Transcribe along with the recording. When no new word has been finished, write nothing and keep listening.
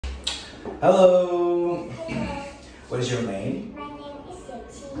Hello. Hello. What is your name? My name is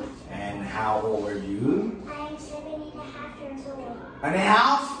CEC. And how old are you? I am 7.5 years old. And a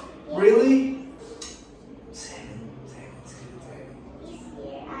half? Yeah. Really? Seven. This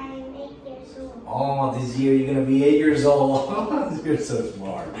year I am 8 years old. Oh, this year you're gonna be 8 years old. You're so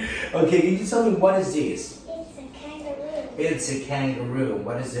smart. Okay, can you tell me what is this? It's a kangaroo. It's a kangaroo.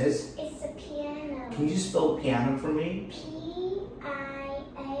 What is this? It's a piano. Can you spell piano for me? Piano.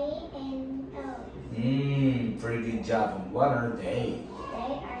 Very good job. And what are they? They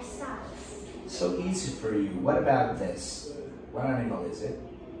are socks. So easy for you. What about this? What animal is it?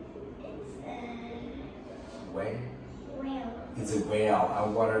 It's a Whale. whale. It's a whale.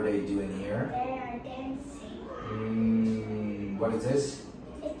 And what are they doing here? They are dancing. What is this?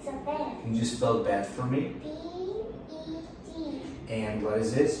 It's a bed. Can you spell bed for me? B-E-D. And what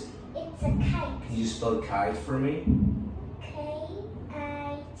is this? It's a kite. Can you spell kite for me?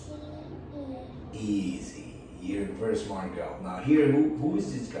 K-I-T-E. Easy. You're a very smart girl. Now here, who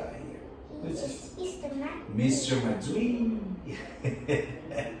is this guy here? Who is this? Mr. Matsui.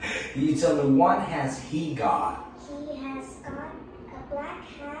 Can you tell me what has he got? He has got a black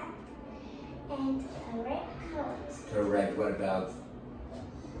hat and a red coat. Correct. What about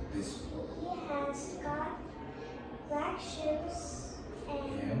this? He has got black shoes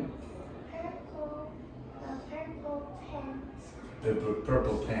and purple pants.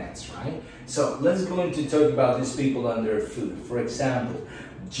 Purple pants, right? So let's go into talk about these people and their food. For example,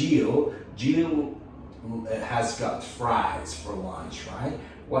 Jill has got fries for lunch, right?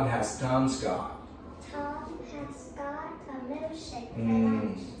 What has Tom's got? Tom has got a milkshake for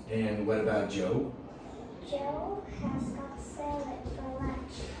lunch. And what about Joe? Joe has got salad for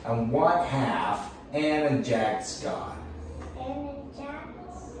lunch. And what have Ann and Jack's got? Ann and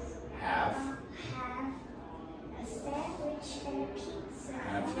Jack's Have a sandwich and a pizza.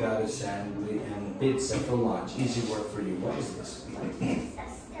 I've got a sandwich and pizza for lunch. Easy work for you. What is this? It's a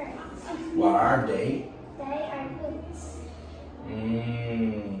skirt. What are they? They are boots.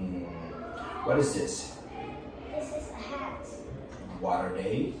 What is this? This is a hat. What are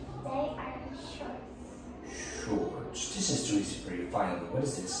they? They are shorts. Shorts. This is too easy for you. Finally, what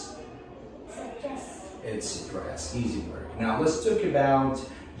is this? It's a dress. It's a dress. Easy work. Now let's talk about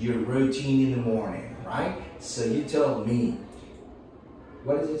your routine in the morning, right? So you tell me.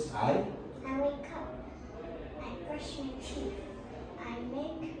 What is this? I wake up. I brush my teeth. I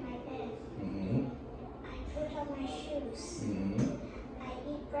make my bed. I put on my shoes. I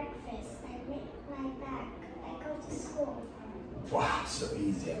eat breakfast. I make my bag. I go to school. Wow, so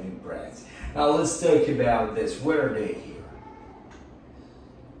easy. I'm impressed. Now let's talk about this. Where are they here?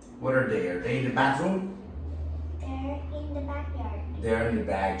 What are they? Are they in the bathroom? They're in the backyard. They're in the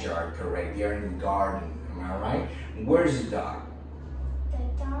backyard, correct. They're in the garden. Am I right? Where's the dog? The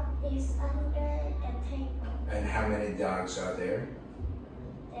dog is under the table. And how many dogs are there?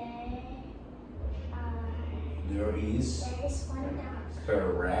 There is one dog.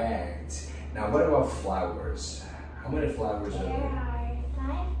 Correct. Now what about flowers? How many flowers are There there? are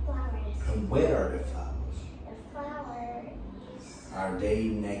 5 flowers. And where are the flowers? The flower is... Are they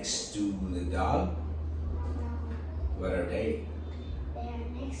next to the dog? No, What are they? they are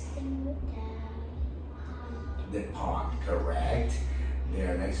next to the pond. The pond, correct. They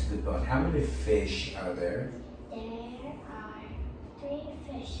are next to the pond. How many fish are there? There are 3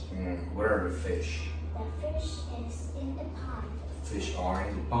 fish. Where are the fish? The fish is in the pond. Fish are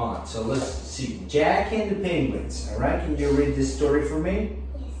in the pond. So let's see. Jack and the penguins. All right, can you read this story for me?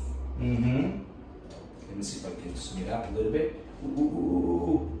 Yes. Let me see if I can zoom it up a little bit.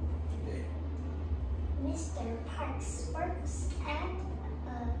 Okay. Mr. Parks works at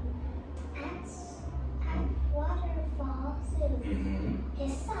Waterfall Zoo.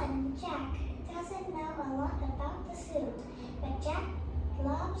 His son, Jack, doesn't know a lot about the zoo, but Jack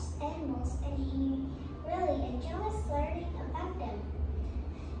loves animals and he really enjoys learning about them.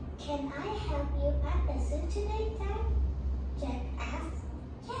 Can I help you at the zoo today, Dad? Jack asked.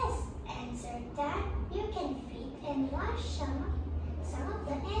 Yes, answered Dad. You can feed and wash some of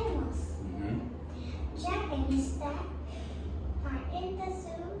the animals. Jack and his dad are in the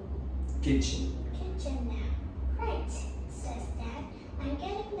zoo Kitchen. kitchen now. Great, says Dad. I'm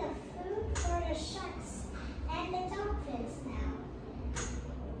getting the food for the sharks and the dolphins now.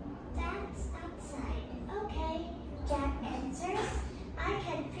 Dad's outside. Okay, Jack answers. I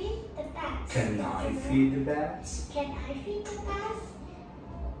can feed the bats. Can I feed the bats? Can I feed the bats?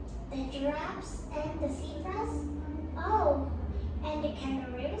 The giraffes and the zebras? Oh, and the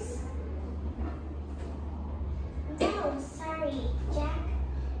kangaroos? No, sorry, Jack.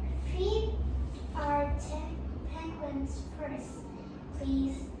 Feed our penguins first,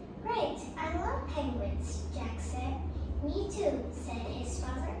 please. Great,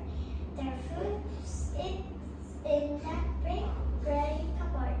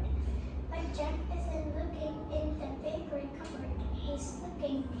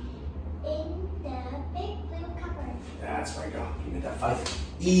 That's my girl. Give me that 5.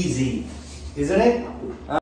 Easy, isn't it?